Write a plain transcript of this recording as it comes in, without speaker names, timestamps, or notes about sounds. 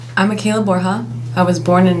I'm Mikayla Borja. I was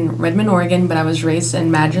born in Redmond, Oregon, but I was raised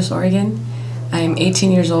in Madras, Oregon. I am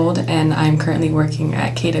 18 years old and I'm currently working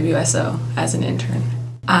at KWSO as an intern.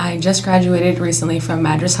 I just graduated recently from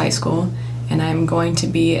Madras High School and I'm going to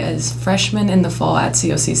be as freshman in the fall at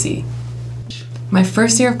COCC. My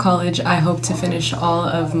first year of college, I hope to finish all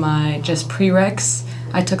of my just prereqs.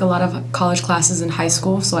 I took a lot of college classes in high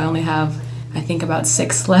school, so I only have, I think, about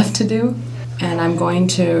 6 left to do. And I'm going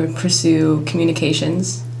to pursue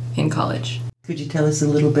communications in college. Could you tell us a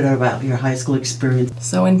little bit about your high school experience?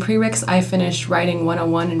 So in prereqs, I finished Writing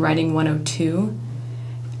 101 and Writing 102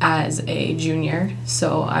 as a junior,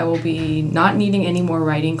 so I will be not needing any more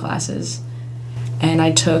writing classes. And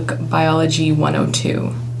I took Biology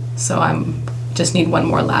 102, so I'm just need one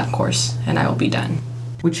more lab course and I will be done.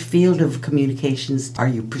 Which field of communications are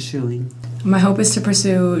you pursuing? My hope is to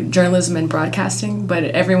pursue journalism and broadcasting, but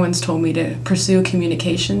everyone's told me to pursue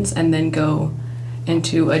communications and then go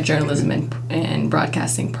into a journalism and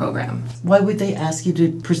broadcasting program. Why would they ask you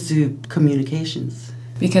to pursue communications?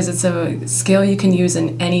 Because it's a skill you can use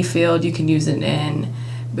in any field. You can use it in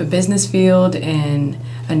the business field, in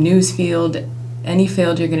a news field, any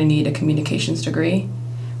field you're going to need a communications degree.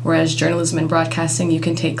 Whereas journalism and broadcasting, you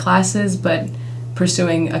can take classes, but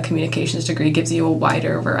pursuing a communications degree gives you a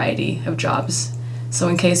wider variety of jobs. So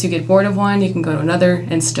in case you get bored of one, you can go to another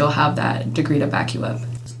and still have that degree to back you up.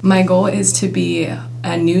 My goal is to be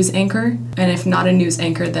a news anchor, and if not a news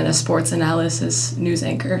anchor, then a sports analysis news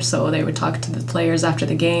anchor. So they would talk to the players after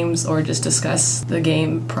the games or just discuss the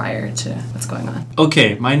game prior to what's going on.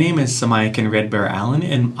 Okay, my name is Samiakin Red Bear Allen,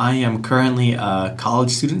 and I am currently a college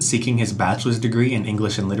student seeking his bachelor's degree in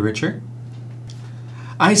English and Literature.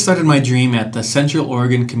 I started my dream at the Central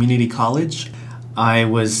Oregon Community College. I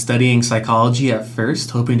was studying psychology at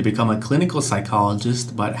first, hoping to become a clinical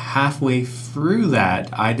psychologist, but halfway through that,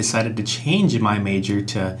 I decided to change my major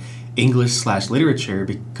to English/literature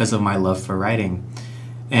because of my love for writing.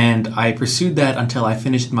 And I pursued that until I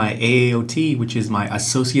finished my AAOT, which is my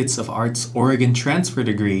Associates of Arts Oregon transfer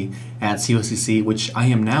degree at COCC, which I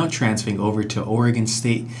am now transferring over to Oregon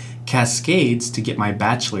State Cascades to get my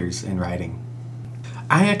bachelor's in writing.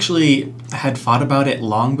 I actually had thought about it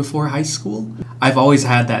long before high school. I've always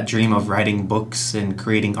had that dream of writing books and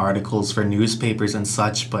creating articles for newspapers and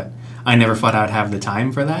such, but I never thought I'd have the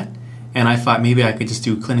time for that. And I thought maybe I could just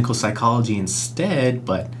do clinical psychology instead,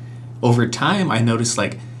 but over time I noticed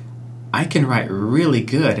I can write really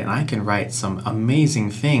good and I can write some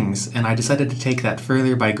amazing things, and I decided to take that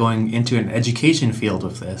further by going into an education field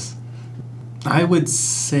with this. I would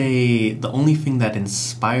say the only thing that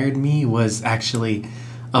inspired me was actually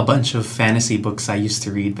a bunch of fantasy books I used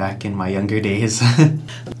to read back in my younger days.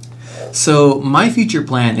 So my future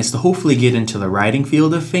plan is to hopefully get into the writing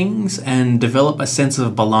field of things and develop a sense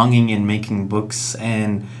of belonging in making books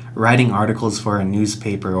and writing articles for a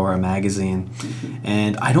newspaper or a magazine.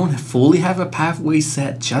 And I don't fully have a pathway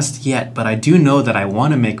set just yet, but I do know that I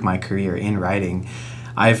want to make my career in writing.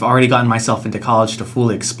 I've already gotten myself into college to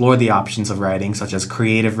fully explore the options of writing, such as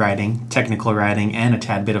creative writing, technical writing, and a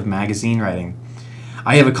tad bit of magazine writing.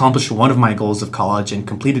 I have accomplished one of my goals of college and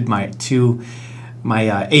completed my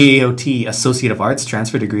AAOT Associate of Arts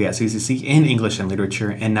transfer degree at CCC in English and Literature,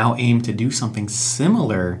 and now aim to do something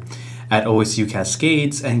similar at OSU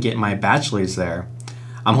Cascades and get my bachelor's there.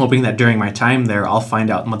 I'm hoping that during my time there, I'll find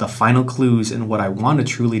out the final clues in what I want to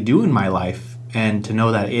truly do in my life, and to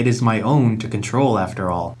know that it is my own to control after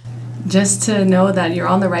all. Just to know that you're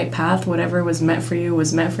on the right path, whatever was meant for you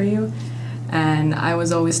was meant for you. And I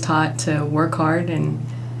was always taught to work hard, and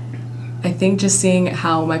I think just seeing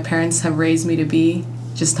how my parents have raised me to be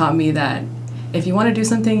just taught me that if you want to do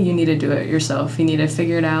something, you need to do it yourself. You need to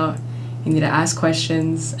figure it out, you need to ask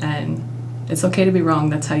questions, and it's okay to be wrong.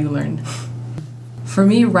 That's how you learn. For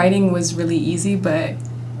me, writing was really easy, but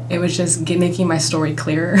it was just making my story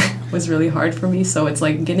clearer was really hard for me. So it's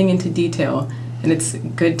like getting into detail, and it's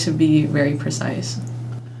good to be very precise.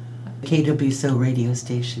 KWSO radio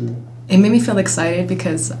station. It made me feel excited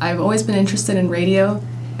because I've always been interested in radio,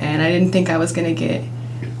 and I didn't think I was going to get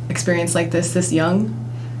experience like this young.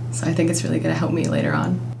 So I think it's really going to help me later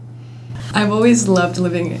on. I've always loved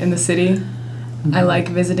living in the city. I like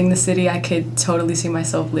visiting the city. I could totally see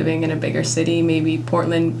myself living in a bigger city, maybe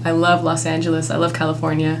Portland. I love Los Angeles. I love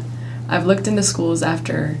California. I've looked into schools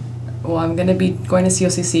I'm going to be going to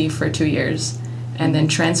COCC for 2 years and then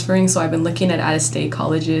transferring. So I've been looking at out-of-state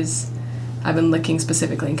colleges. I've been looking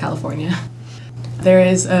specifically in California. There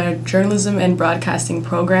is a journalism and broadcasting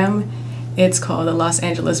program. It's called the Los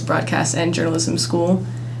Angeles Broadcast and Journalism School.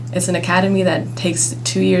 It's an academy that takes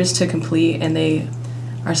 2 years to complete, and they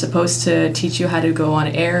are supposed to teach you how to go on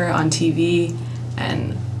air, on TV,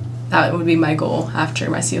 and that would be my goal after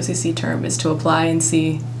my COCC term, is to apply and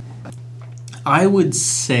see. I would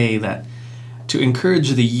say that to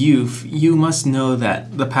encourage the youth, you must know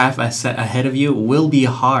that the path I set ahead of you will be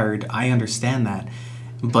hard. I understand that.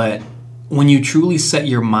 But when you truly set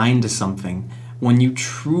your mind to something, when you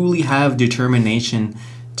truly have determination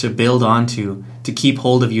to build onto, to keep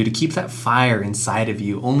hold of you, to keep that fire inside of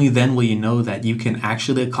you, only then will you know that you can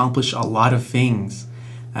actually accomplish a lot of things.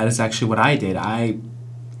 That is actually what I did. I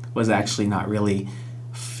was actually not really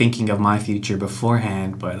thinking of my future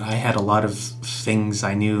beforehand, but I had a lot of things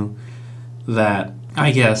I knew that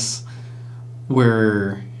I guess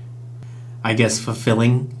were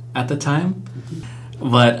fulfilling at the time.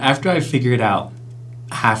 But after I figured out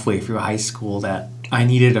halfway through high school that I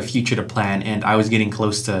needed a future to plan and I was getting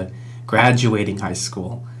close to graduating high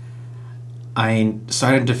school, I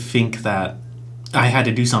started to think that I had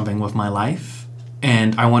to do something with my life,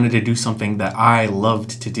 and I wanted to do something that I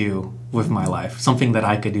loved to do with my life, something that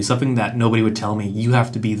I could do, something that nobody would tell me, you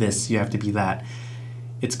have to be this, you have to be that.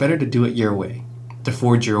 It's better to do it your way, to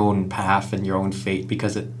forge your own path and your own fate,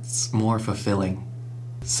 because it's more fulfilling.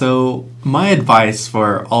 So my advice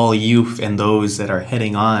for all youth and those that are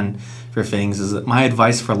heading on for things is that my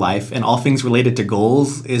advice for life and all things related to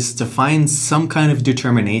goals is to find some kind of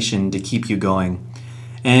determination to keep you going.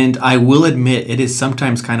 And I will admit it is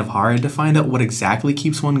sometimes kind of hard to find out what exactly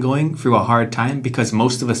keeps one going through a hard time, because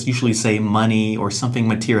most of us usually say money or something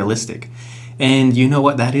materialistic. And you know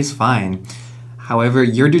what? That is fine. However,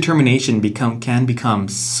 your determination can become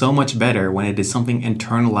so much better when it is something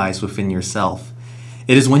internalized within yourself.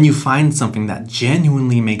 It is when you find something that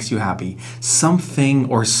genuinely makes you happy, something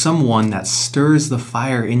or someone that stirs the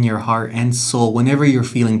fire in your heart and soul whenever you're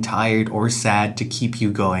feeling tired or sad to keep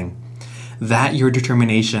you going. That your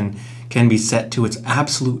determination can be set to its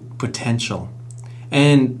absolute potential.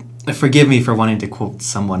 And forgive me for wanting to quote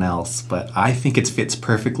someone else, but I think it fits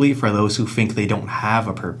perfectly for those who think they don't have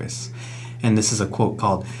a purpose. And this is a quote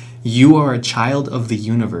called, "You are a child of the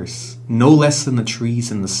universe, no less than the trees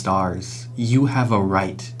and the stars. You have a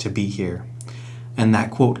right to be here." And that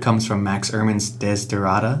quote comes from Max Ehrmann's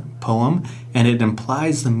Desiderata poem, and it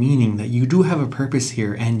implies the meaning that you do have a purpose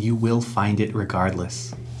here and you will find it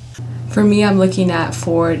regardless. For me, I'm looking at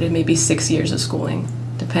 4 to maybe 6 years of schooling,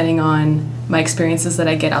 depending on my experiences that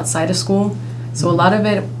I get outside of school. So a lot of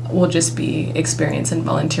it will just be experience and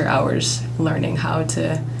volunteer hours, learning how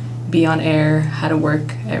to be on air, how to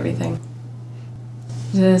work, everything.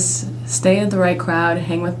 Just stay in the right crowd,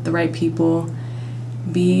 hang with the right people,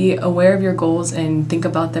 be aware of your goals and think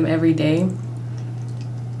about them every day,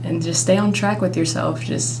 and just stay on track with yourself.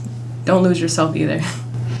 Just don't lose yourself either.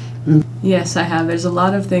 Yes, I have. There's a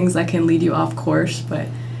lot of things that can lead you off course, but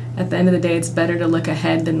at the end of the day, it's better to look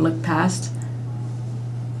ahead than look past.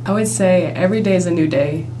 I would say every day is a new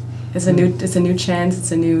day. It's a new chance,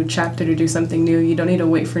 it's a new chapter to do something new. You don't need to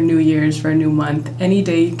wait for New Year's, for a new month. Any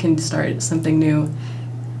day you can start something new.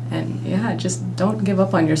 And yeah, just don't give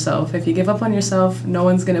up on yourself. If you give up on yourself, no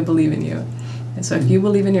one's going to believe in you. And so if you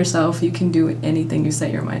believe in yourself, you can do anything you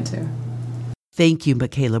set your mind to. Thank you,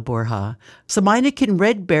 Mikayla Borja. Samiakin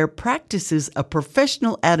Red Bear practices a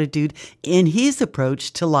professional attitude in his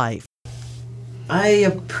approach to life. I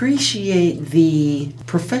appreciate the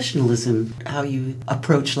professionalism, how you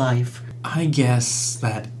approach life. I guess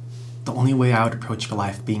that the only way I would approach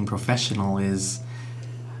life being professional is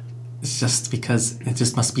just because it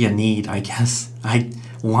just must be a need, I guess. I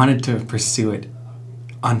wanted to pursue it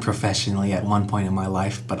unprofessionally at one point in my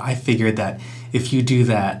life, but I figured that if you do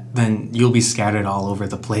that, then you'll be scattered all over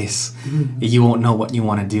the place. Mm-hmm. You won't know what you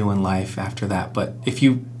want to do in life after that. But if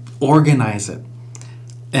you organize it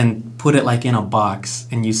and put it like in a box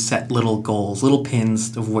and you set little goals, little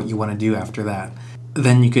pins of what you want to do after that,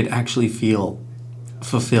 then you could actually feel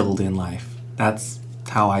fulfilled in life. That's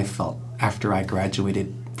how I felt after I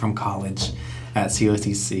graduated from college at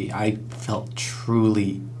COCC. I felt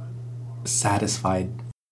truly satisfied